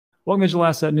Welcome to Digital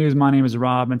Asset News. My name is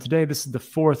Rob, and today this is the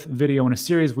fourth video in a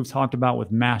series we've talked about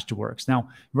with Masterworks. Now,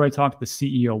 we've already talked to the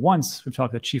CEO once, we've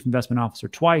talked to the Chief Investment Officer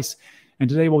twice, and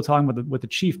today we'll be talking with the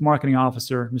Chief Marketing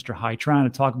Officer, Mr. Tran, to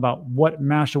talk about what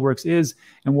Masterworks is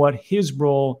and what his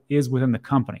role is within the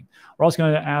company. We're also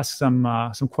going to ask some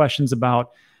questions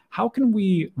about how can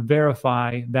we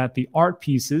verify that the art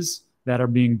pieces that are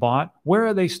being bought, where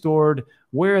are they stored?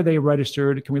 Where are they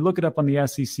registered? Can we look it up on the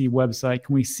SEC website?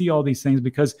 Can we see all these things?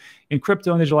 Because in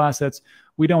crypto and digital assets,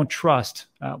 we don't trust,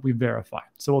 we verify.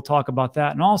 So we'll talk about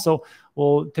that. And also,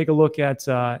 we'll take a look at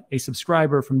a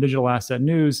subscriber from Digital Asset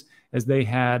News, as they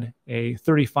had a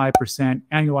 35%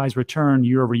 annualized return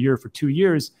year over year for 2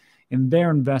 years in their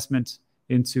investment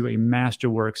into a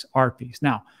Masterworks art piece.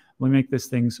 Now, let me make this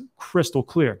things crystal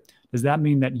clear. Does that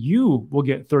mean that you will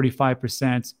get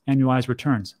 35% annualized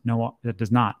returns? No, that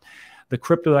does not. The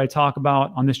crypto that I talk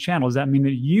about on this channel, does that mean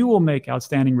that you will make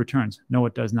outstanding returns? No,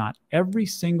 it does not. Every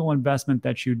single investment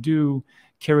that you do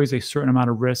carries a certain amount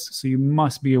of risk, so you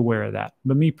must be aware of that.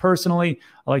 But me personally,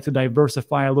 I like to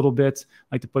diversify a little bit.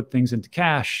 I like to put things into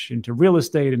cash, into real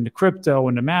estate, into crypto,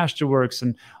 into Masterworks,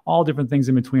 and all different things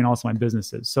in between, also my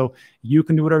businesses. So you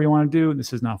can do whatever you want to do.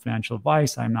 This is not financial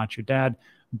advice. I'm not your dad.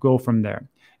 Go from there.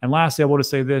 And lastly, I want to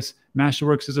say this.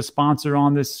 Masterworks is a sponsor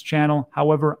on this channel.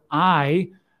 However, I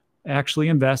actually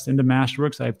invest into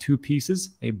Masterworks. I have 2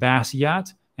 pieces, a Bass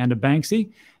Yacht and a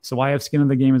Banksy. So I have skin in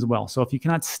the game as well. So if you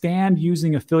cannot stand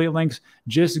using affiliate links,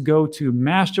 just go to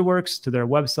Masterworks, to their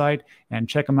website, and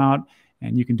check them out.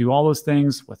 And you can do all those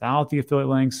things without the affiliate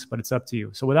links, but it's up to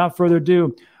you. So without further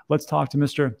ado, let's talk to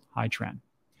Mr. Tran.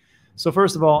 So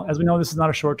first of all, as we know, this is not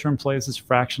a short-term play. This is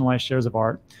fractionalized shares of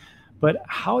art. But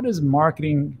how does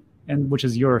marketing, and which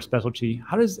is your specialty,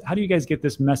 how do you guys get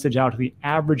this message out to the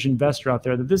average investor out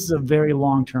there that this is a very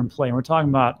long-term play? And we're talking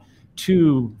about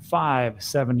 2, 5,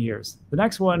 7 years. The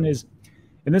next one is,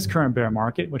 in this current bear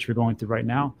market, which we're going through right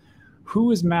now, who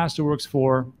is Masterworks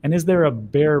for, and is there a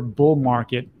bear bull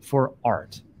market for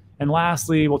art? And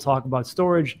lastly, we'll talk about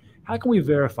storage. How can we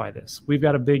verify this? We've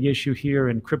got a big issue here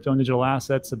in crypto and digital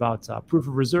assets about proof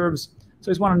of reserves. So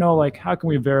I just want to know, like, how can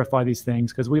we verify these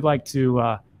things? Because we'd like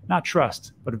to not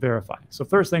trust, but verify. So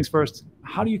first things first,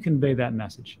 how do you convey that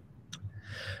message?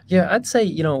 Yeah, I'd say,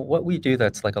 what we do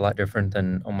that's like a lot different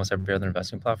than almost every other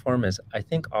investing platform is I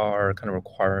think our kind of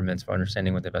requirements for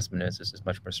understanding what the investment is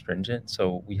much more stringent.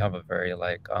 So we have a very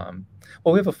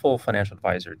we have a full financial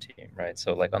advisor team, right?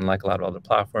 So like unlike a lot of other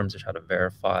platforms that try to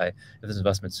verify if this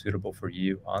investment is suitable for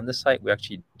you on the site, we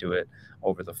actually do it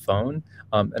over the phone.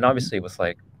 And obviously with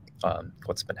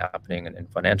what's been happening in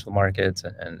financial markets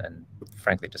and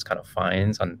frankly just kind of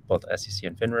fines on both SEC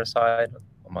and FINRA side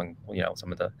among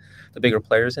some of the bigger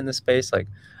players in this space, like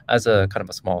as a kind of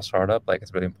a small startup, like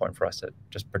it's really important for us to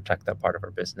just protect that part of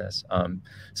our business.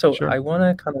 So Sure. I want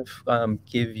to kind of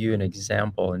give you an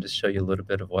example and just show you a little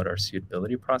bit of what our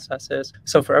suitability process is.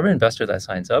 So for every investor that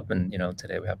signs up, and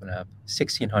today we happen to have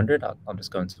 1,600, I'll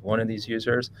just go into one of these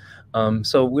users.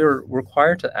 So we're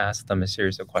required to ask them a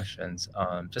series of questions,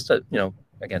 just to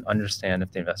again, understand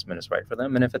if the investment is right for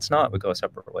them. And if it's not, we go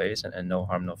separate ways, and no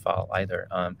harm, no foul either.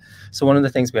 So one of the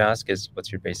things we ask is,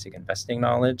 what's your basic investing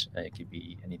knowledge? And it could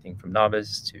be anything from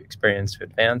novice to experienced to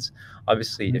advanced.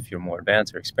 Obviously, if you're more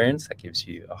advanced or experienced, that gives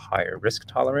you a higher risk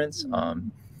tolerance.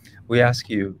 We ask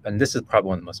you, and this is probably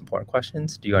one of the most important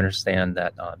questions, do you understand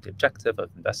that the objective of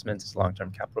investments is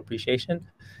long-term capital appreciation,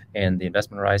 and the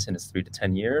investment horizon is 3 to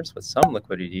 10 years with some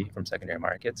liquidity from secondary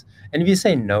markets? And if you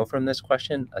say no from this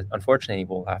question, unfortunately,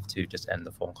 we'll have to just end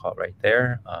the phone call right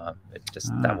there.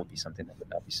 That will be something that would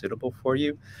not be suitable for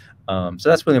you. So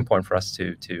that's really important for us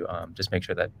to just make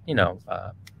sure that,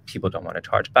 people don't want to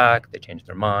charge back, they change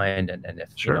their mind, and if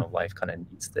Sure. life kind of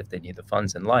needs, if they need the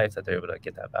funds in life, that they're able to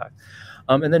get that back.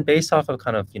 And then based off of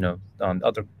kind of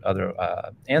other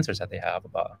answers that they have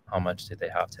about how much do they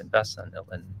have to invest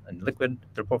in liquid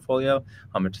their portfolio,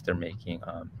 how much they're making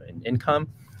in income,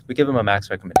 we give them a max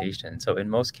recommendation. So in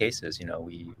most cases,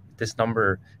 this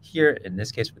number here, in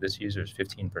this case for this user, is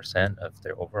 15% of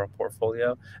their overall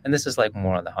portfolio. And this is like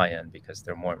more on the high end because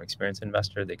they're more of an experienced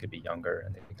investor. They could be younger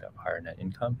and they could have higher net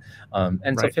income. And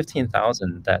Right. so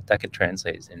 15,000, that could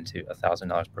translate into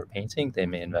 $1,000 per painting. They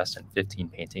may invest in 15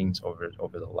 paintings over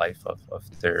the life of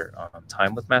their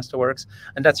time with Masterworks.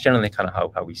 And that's generally kind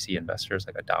of how we see investors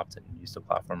like adopt and use the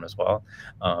platform as well.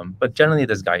 But generally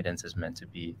this guidance is meant to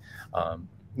be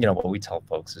what we tell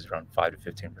folks is around 5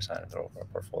 to 15% of their overall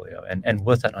portfolio. And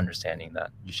with that understanding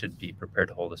that you should be prepared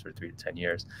to hold this for 3 to 10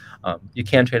 years. You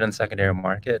can trade on the secondary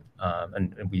market,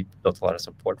 and we built a lot of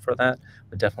support for that,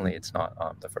 but definitely it's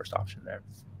not the first option there.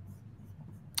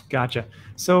 Gotcha.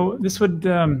 So this would,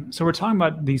 so we're talking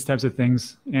about these types of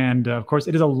things, and of course,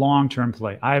 it is a long-term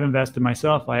play. I have invested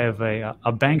myself. I have a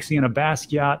Banksy and a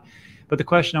Basquiat, but the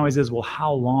question always is, well,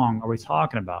 how long are we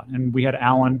talking about? And we had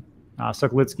Alan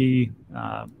Sokolitsky,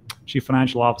 Chief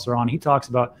Financial Officer, on. He talks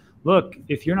about, look,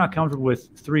 if you're not comfortable with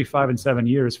 3, 5, and 7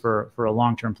 years for a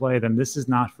long-term play, then this is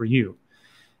not for you.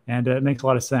 And it makes a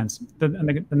lot of sense.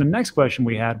 And the next question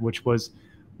we had, which was,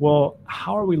 well,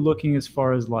 how are we looking as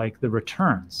far as like the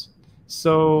returns?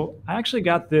 So I actually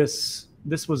got this.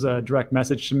 This was a direct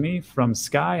message to me from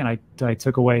Sky, and I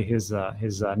took away his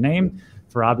name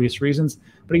for obvious reasons.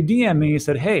 But he DM'd me. He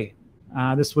said, hey,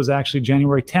 this was actually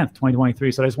January 10th,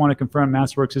 2023. So I just want to confirm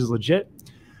Masterworks is legit.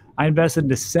 I invested in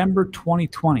December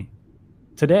 2020.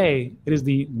 Today, it is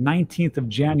the 19th of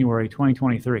January,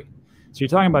 2023. So you're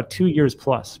talking about 2 years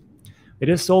plus. It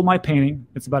has sold my painting.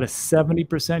 It's about a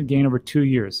 70% gain over 2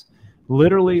 years.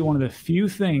 Literally one of the few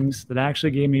things that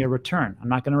actually gave me a return. I'm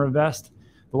not going to reinvest.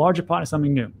 The larger pot is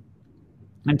something new.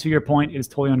 And to your point, it is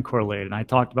totally uncorrelated. And I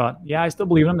talked about, yeah, I still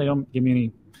believe them. They don't give me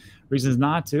any reasons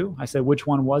not to. I said, which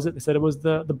one was it? They said it was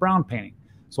the brown painting.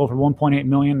 Sold for $1.8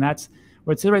 million. That's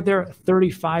where it says right there,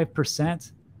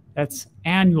 35%. That's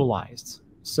annualized.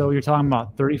 So you're talking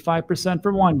about 35%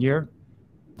 for 1 year,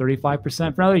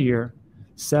 35% for another year,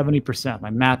 70%. My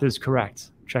math is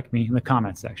correct. Check me in the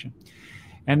comment section.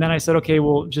 And then I said, okay,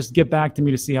 well, just get back to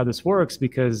me to see how this works,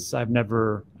 because I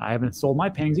haven't sold my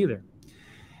paintings either.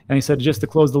 And he said, just to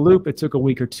close the loop, it took a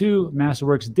week or two.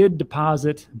 Masterworks did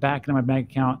deposit back into my bank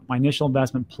account my initial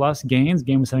investment plus gains.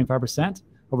 Gain was 75%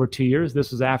 over 2 years.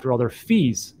 This was after all their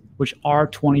fees, which are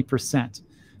 20%.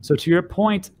 So to your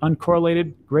point,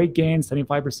 uncorrelated, great gains,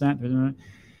 75%.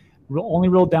 Only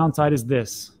real downside is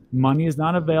this. Money is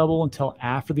not available until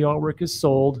after the artwork is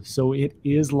sold, so it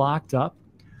is locked up.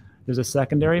 There's a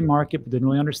secondary market, but didn't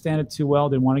really understand it too well,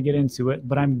 didn't want to get into it,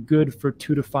 but I'm good for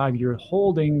 2 to 5 year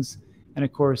holdings. And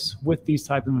of course, with these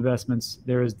type of investments,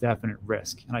 there is definite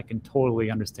risk, and I can totally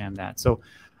understand that. So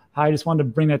I just wanted to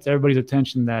bring that to everybody's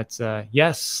attention that,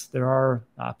 yes, there are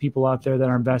people out there that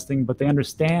are investing, but they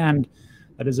understand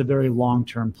that is a very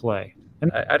long-term play.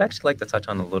 And I'd actually like to touch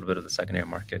on a little bit of the secondary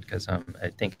market, because I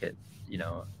think it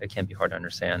can be hard to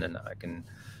understand, and I can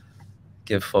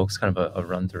give folks kind of a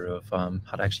run through of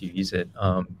how to actually use it.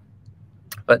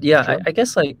 But yeah, sure. I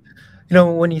guess like,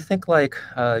 when you think like,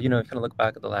 you kind of look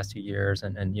back at the last 2 years,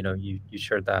 and you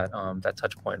shared that that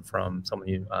touch point from someone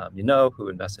who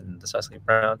invested in the Cecily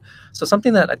Brown. So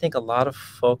something that I think a lot of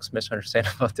folks misunderstand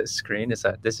about this screen is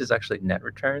that this is actually net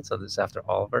return. So this is after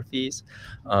all of our fees.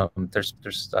 There's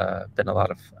been a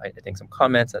lot of, I think, some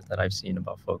comments that I've seen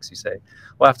about folks who say,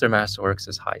 well, after Masterworks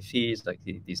is high fees, like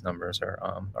these numbers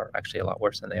are actually a lot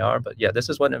worse than they are. But yeah, this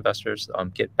is what investors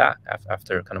get back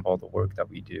after kind of all the work that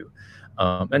we do.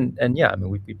 And yeah, I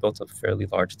mean, we built a fairly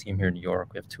large team here in New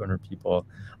York. We have 200 people.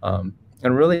 And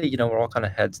really, we're all kind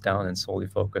of heads down and solely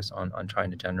focused on trying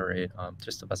to generate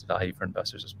just the best value for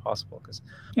investors as possible.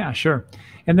 Yeah, sure.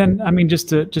 And then, I mean, just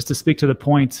to speak to the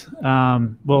point,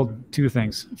 well, 2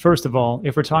 things. First of all,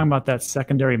 if we're talking about that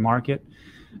secondary market,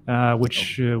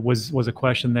 which was a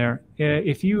question there.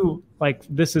 If you, like,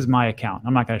 this is my account.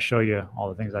 I'm not going to show you all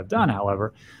the things I've done,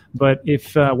 however. But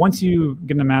if once you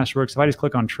get into Masterworks, if I just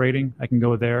click on trading, I can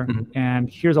go there. And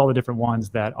here's all the different ones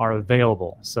that are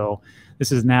available. So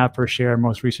this is NAV per share,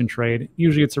 most recent trade.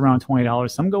 Usually it's around $20.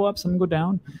 Some go up, some go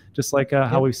down, just like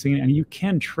how we've seen. And you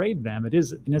can trade them. It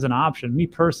is an option. Me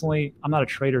personally, I'm not a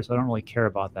trader, so I don't really care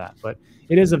about that. But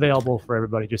it is available for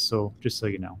everybody, just so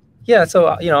you know. Yeah, so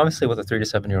obviously with a 3 to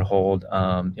 7 year hold,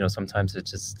 sometimes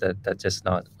it's just that's just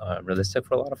not realistic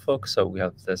for a lot of folks. So we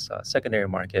have this secondary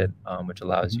market, which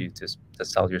allows you to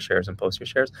sell your shares and post your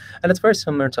shares, and it's very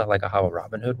similar to like how a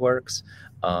Robinhood works.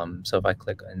 So if I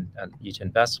click on each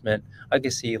investment, I can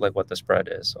see like what the spread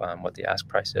is, what the ask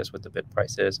price is, what the bid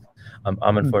price is.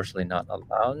 I'm unfortunately not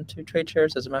allowed to trade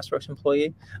shares as a Masterworks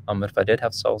employee. If I did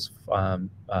have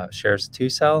shares to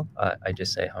sell, I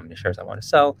just say how many shares I want to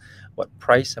sell, what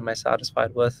price am I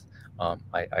satisfied with.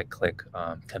 I click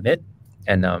commit,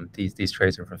 and these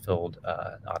trades are fulfilled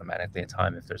automatically in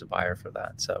time if there's a buyer for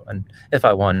that. So, and if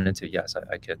I wanted to, yes,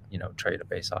 I could trade it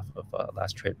based off of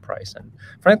last trade price. And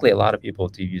frankly, a lot of people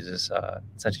do use this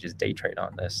essentially just day trade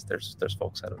on this. There's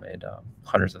folks that have made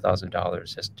hundreds of thousands of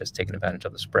dollars just taking advantage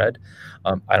of the spread.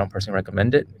 I don't personally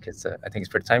recommend it because I think it's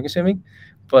pretty time consuming.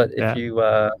 But if you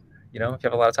if you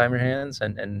have a lot of time in your hands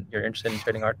and you're interested in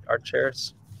trading art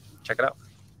shares, check it out.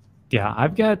 Yeah,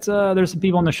 I've got, there's some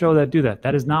people on the show that do that.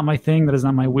 That is not my thing. That is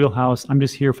not my wheelhouse. I'm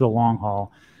just here for the long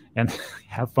haul and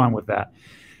have fun with that.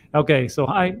 Okay, so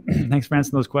hi, thanks for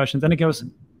answering those questions. And it goes,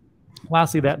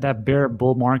 lastly, that bear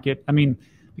bull market. I mean,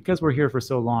 because we're here for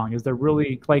so long, is there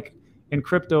really, like in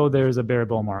crypto, there's a bear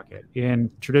bull market. In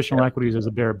traditional equities, there's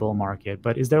a bear bull market.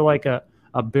 But is there like a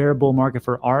bear bull market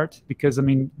for art? Because I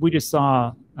mean, we just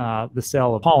saw the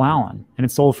sale of Paul Allen, and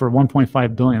it sold for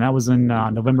 1.5 billion. That was in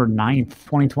November 9th,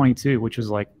 2022, which was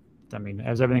like, I mean,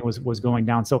 as everything was going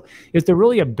down. So is there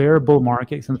really a bear bull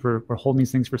market since we're holding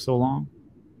these things for so long?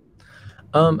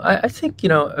 I think, you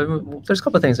know, there's a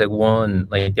couple of things. Like one,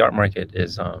 like the art market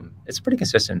is, it's pretty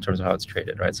consistent in terms of how it's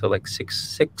traded, right? So like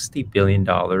 $60 billion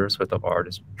worth of art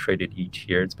is traded each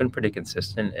year. It's been pretty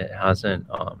consistent. It hasn't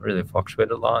really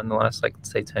fluctuated a lot in the last, like,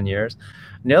 say 10 years.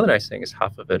 And the other nice thing is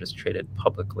half of it is traded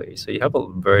publicly. So you have a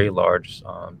very large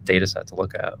data set to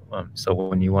look at. So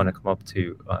when you want to come up with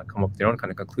your own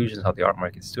kind of conclusions how the art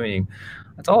market's doing,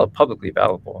 it's all publicly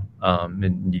available.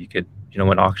 And you could, you know,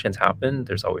 when auctions happen,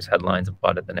 there's always headlines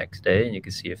about it the next day, and you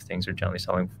can see if things are generally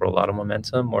selling for a lot of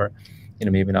momentum or, you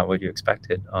know, maybe not what you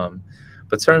expected.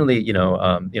 But certainly, you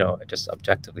know, just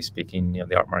objectively speaking, you know,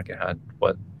 the art market had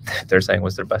what they're saying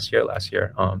was their best year last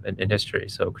year in history.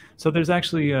 So there's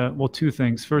actually, well, two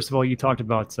things. First of all, you talked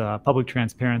about public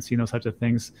transparency and those types of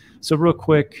things. So real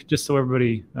quick, just so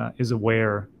everybody is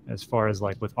aware as far as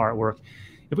like with artwork,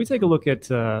 if we take a look at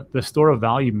the store of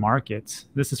value markets,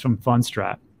 this is from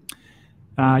Fundstrat.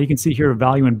 You can see here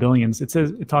value in billions.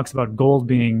 It talks about gold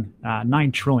being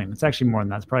 9 trillion. It's actually more than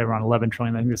that. It's probably around 11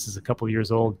 trillion. I think this is a couple of years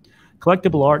old.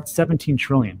 Collectible art, 17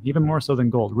 trillion, even more so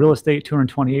than gold. Real estate,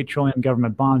 228 trillion.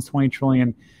 Government bonds, 20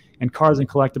 trillion. And cars and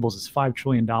collectibles is $5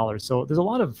 trillion. So there's a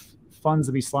lot of funds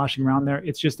to be sloshing around there.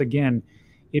 It's just, again,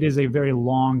 it is a very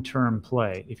long-term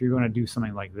play if you're going to do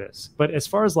something like this. But as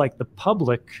far as like the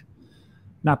public,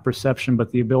 not perception,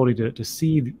 but the ability to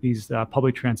see these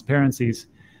public transparencies,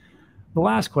 the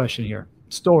last question here,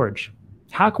 storage.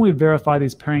 How can we verify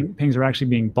these paintings are actually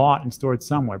being bought and stored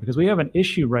somewhere? Because we have an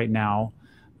issue right now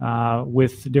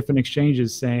with different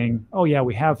exchanges saying, oh yeah,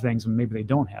 we have things, and maybe they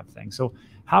don't have things. So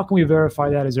how can we verify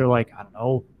that? Is there like, I don't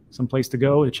know, some place to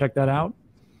go to check that out?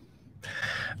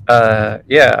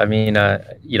 Yeah, I mean,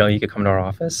 you know, you could come to our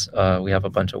office. We have a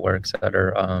bunch of works that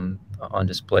are on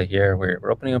display here.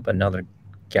 We're opening up another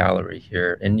gallery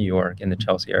here in New York in the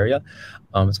Chelsea area.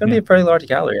 It's going to be a very large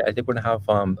gallery. I think we're going to have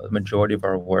a majority of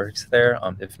our works there,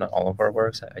 if not all of our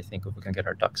works. I think if we can get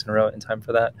our ducks in a row in time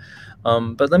for that.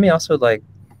 But let me also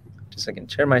just I can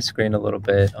share my screen a little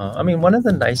bit. I mean, one of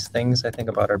the nice things I think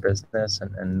about our business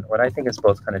and what I think is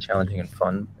both kind of challenging and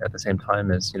fun at the same time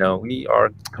is, you know, we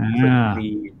are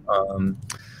completely,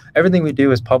 everything we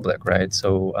do is public, right?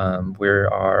 So we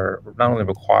are not only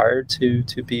required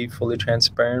to be fully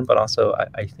transparent, but also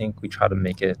I think we try to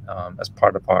make it as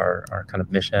part of our kind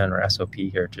of mission or SOP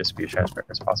here, just be as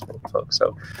transparent as possible with folks.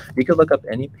 So you could look up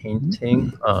any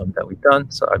painting that we've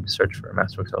done. So I've searched for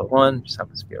Masterworks 01, just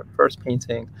happens to be our first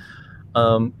painting.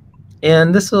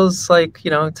 And this was like, you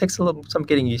know, it takes some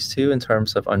getting used to in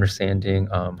terms of understanding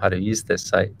how to use this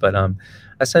site. But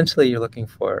essentially, you're looking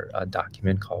for a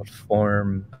document called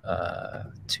Form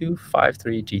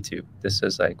 253G2. This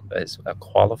is a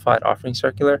qualified offering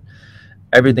circular.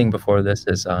 Everything before this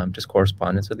is just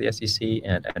correspondence with the SEC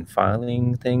and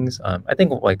filing things. I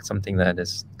think like something that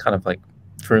is kind of like,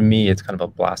 for me, it's kind of a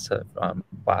blast from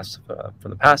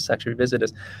the past to actually revisit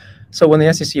is, so when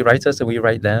the SEC writes us and we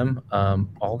write them,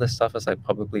 all this stuff is like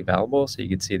publicly available. So you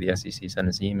can see the SEC send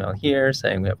us an email here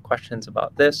saying we have questions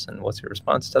about this and what's your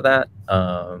response to that.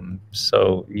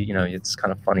 So, you know, it's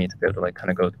kind of funny to be able to like kind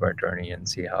of go through our journey and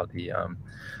see how the kind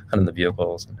of the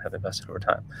vehicles have invested over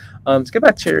time. To get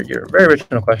back to your very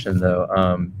original question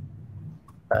though,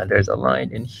 there's a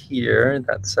line in here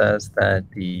that says that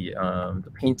the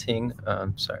painting,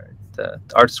 the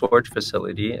art storage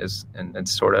facility is and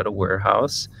stored at a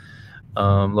warehouse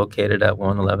located at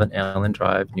 111 Allen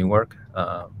Drive, Newark,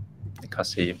 in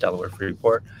custody of Delaware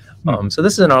Freeport. So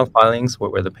this is in our filings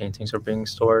where the paintings are being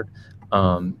stored,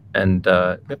 and we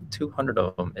have 200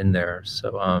 of them in there.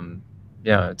 So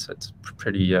yeah, it's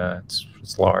pretty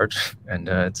it's large, and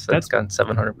it's got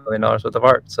 $700 million worth of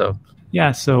art. So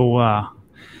yeah, so.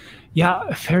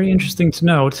 Yeah, very interesting to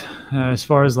note as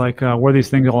far as like where these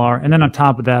things all are. And then on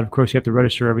top of that, of course, you have to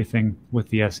register everything with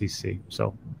the SEC.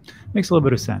 So it makes a little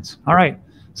bit of sense. All right.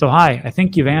 So hi, I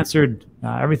think you've answered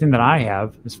everything that I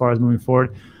have as far as moving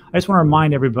forward. I just want to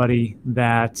remind everybody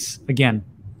that, again,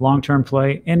 long-term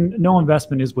play and no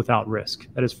investment is without risk.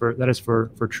 That is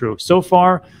for true. So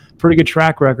far, pretty good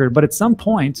track record. But at some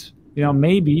point, you know,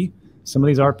 maybe some of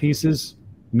these art pieces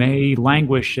may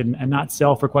languish and not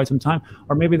sell for quite some time,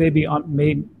 or maybe they be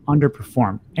made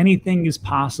underperform. Anything is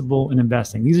possible in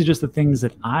investing. These are just the things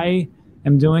that I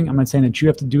am doing. I'm not saying that you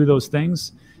have to do those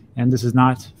things, and this is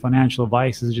not financial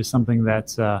advice. This is just something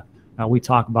that we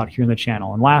talk about here in the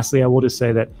channel. And lastly, I will just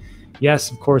say that,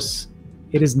 yes, of course,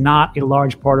 it is not a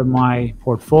large part of my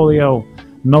portfolio.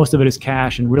 Most of it is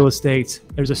cash and real estate.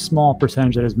 There's a small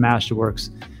percentage that is Masterworks,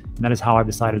 and that is how I've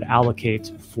decided to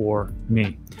allocate for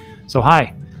me. So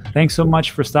hi, thanks so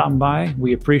much for stopping by.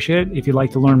 We appreciate it. If you'd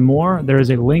like to learn more, there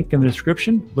is a link in the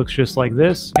description. Looks just like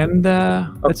this. And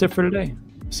that's it for today.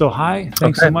 So hi,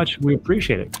 thanks so much. We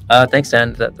appreciate it. Thanks,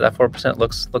 Dan. That 4%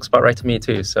 looks about right to me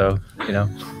too. So, you know.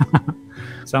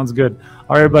 Sounds good.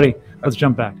 All right, everybody, let's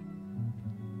jump back.